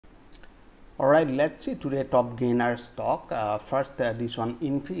Alright, let's see today top gainer stock. First this one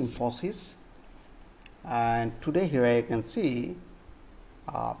Infosys, and today here you can see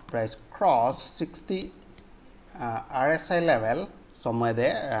price cross 60 RSI level somewhere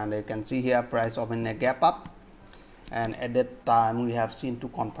there, and you can see here price open a gap up, and at that time we have seen two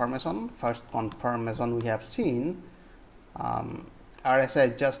confirmation. First confirmation we have seen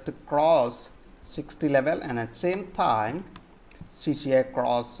RSI just cross 60 level, and at same time CCI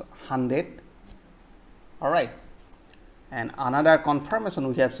cross 100. Alright, and another confirmation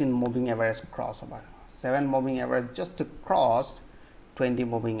we have seen moving average crossover, 7 moving average just to cross 20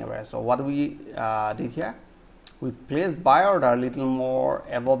 moving average. So what we did here, we placed buy order a little more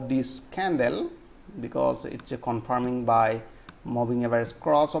above this candle because it's confirming by moving average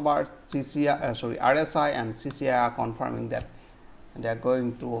crossover. RSI and CCI are confirming that they are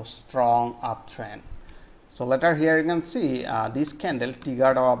going to a strong uptrend. So later here you can see this candle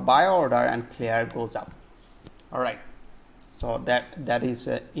triggered our buy order and clear goes up. Alright, so that is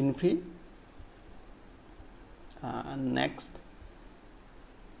Infi. Next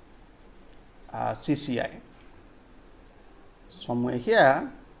CCI. Somewhere here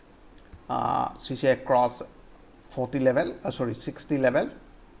CCI cross 40 level, 60 level,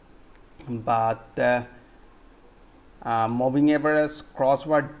 but moving average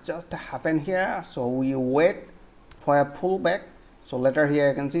crossover just happened here, so we wait for a pullback. So later here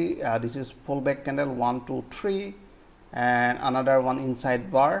you can see this is pullback candle 1 2 3 and another one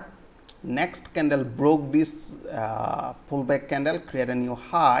inside bar. Next candle broke this pullback candle, create a new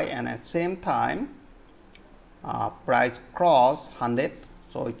high, and at same time price cross 100,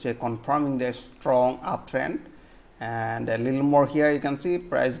 so it's confirming the strong uptrend. And a little more here you can see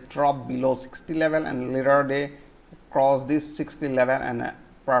price drop below 60 level, and later they cross this 60 level and a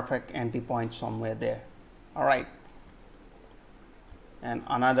perfect entry point somewhere there. Alright, and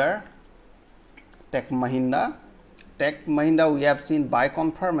another Tech Mahindra. We have seen buy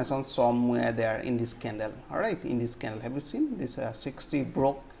confirmation somewhere there in this candle. Alright, in this candle, have you seen this 60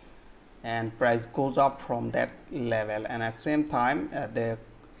 broke and price goes up from that level, and at same time they're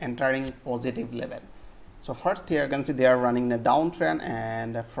entering positive level. So first here you can see they are running the downtrend,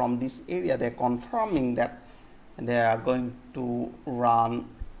 and from this area they're confirming that they are going to run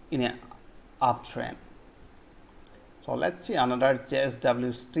in an uptrend. So let's see another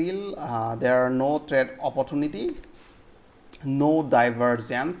JSW Steel. There are no trade opportunity, no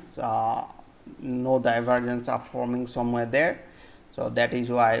divergence are forming somewhere there, so that is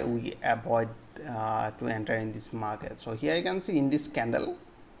why we avoid to enter in this market. So here you can see in this candle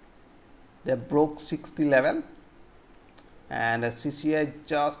they broke 60 level, and CCI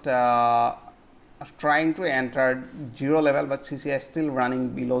just trying to enter 0 level, but CCI is still running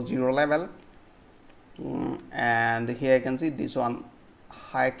below 0 level. And here you can see this one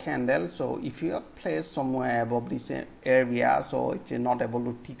high candle, so if you are placed somewhere above this area, so it is not able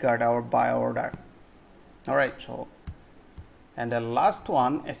to trigger our buy order. Alright, so and the last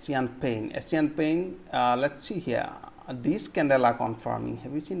one Asian Paint. Let's see here, these candle are confirming.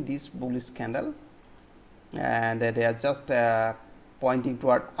 Have you seen this bullish candle? And they are just pointing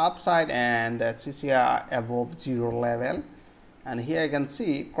toward upside, and the CCI above 0 level. And here you can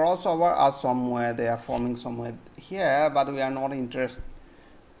see crossover are somewhere, they are forming somewhere here, but we are not interested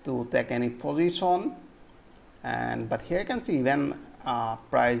to take any position. And but here you can see even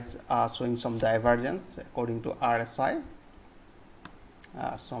price are showing some divergence according to RSI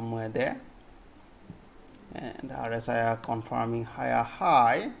somewhere there, and RSI are confirming higher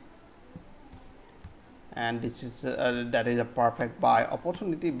high, and this is that is a perfect buy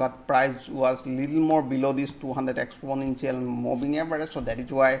opportunity, but price was little more below this 200 exponential moving average, so that is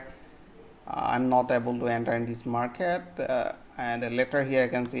why I'm not able to enter in this market. And later here you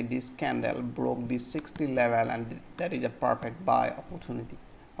can see this candle broke this 60 level, and that is a perfect buy opportunity.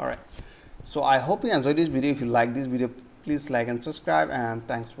 Alright, so I hope you enjoyed this video. If you like this video, please like and subscribe, and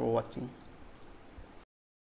thanks for watching.